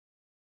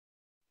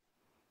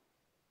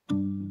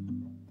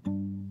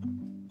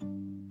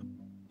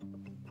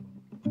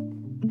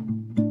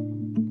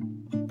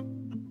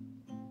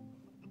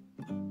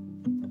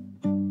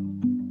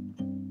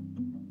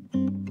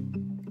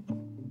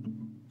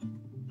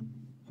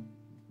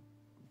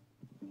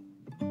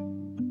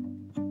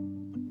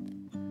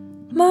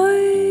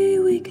My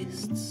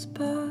weakest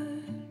spot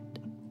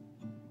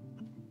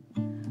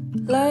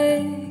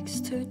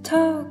likes to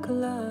talk a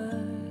lot.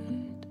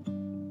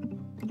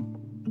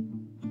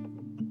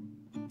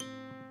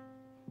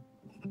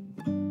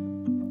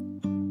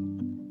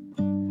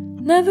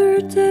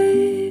 Never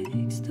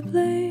takes the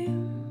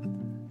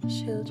blame,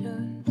 she'll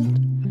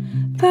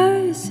just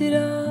pass it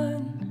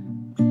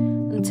on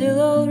until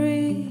all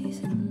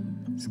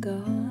reason's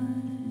gone.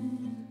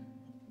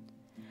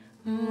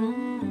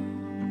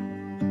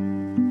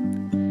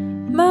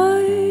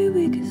 My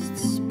weakest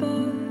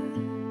spot,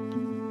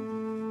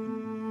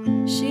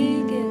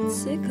 she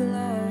gets sick a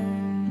lot.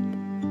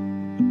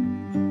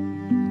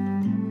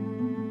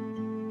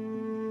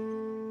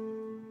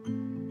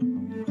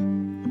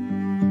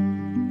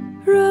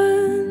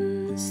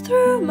 Runs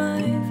through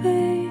my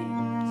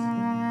veins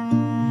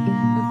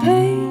and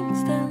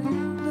pains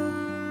them blue.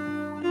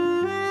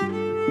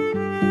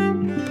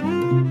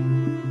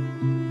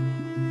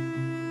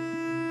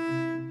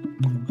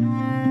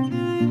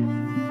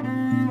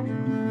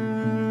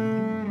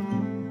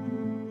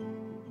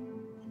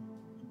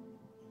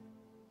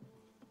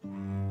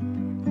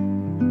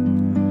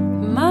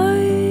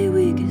 My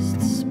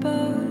weakest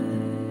spot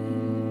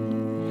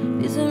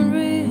isn't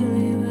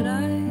really what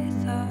I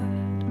thought.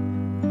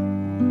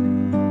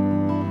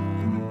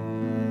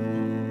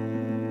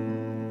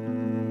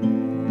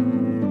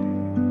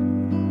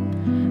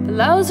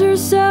 Allows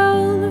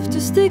herself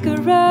to stick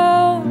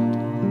around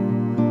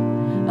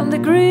on the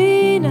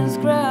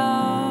greenest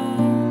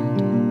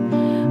ground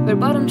where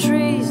bottom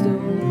trees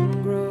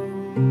don't grow,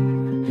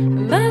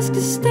 and mask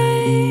the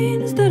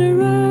stains that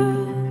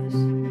arouse.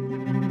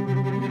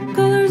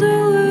 Colors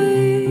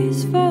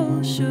always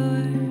fall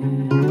short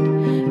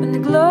when the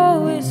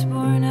glow is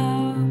worn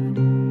out,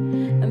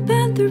 and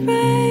bend the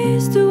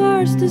rays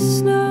towards the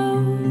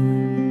snow.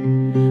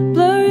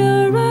 Blur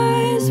your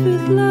eyes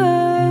with love.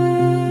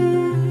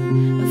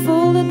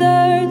 The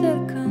dirt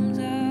that comes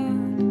out.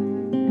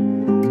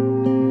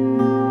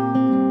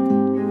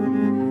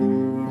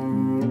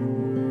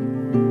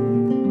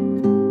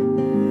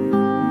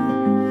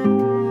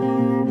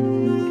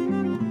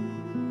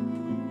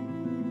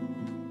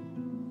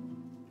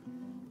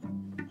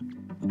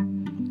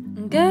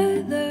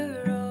 Gather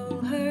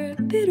all her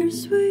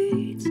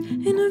bittersweets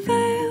in a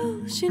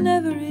veil she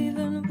never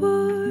even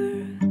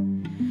wore,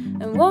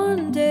 and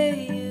one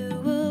day you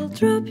will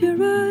drop your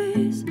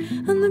eyes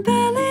on the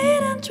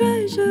bellied and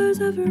treasures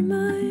of her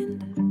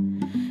mind.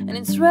 And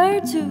it's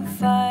rare to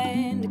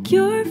find a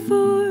cure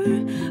for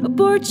a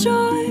poor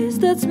choice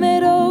that's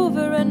made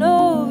over and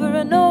over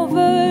and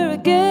over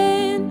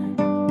again.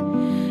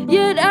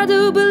 Yet I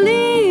do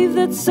believe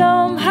that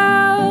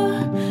somehow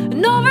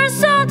an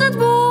oversalted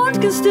wound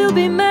can still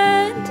be made.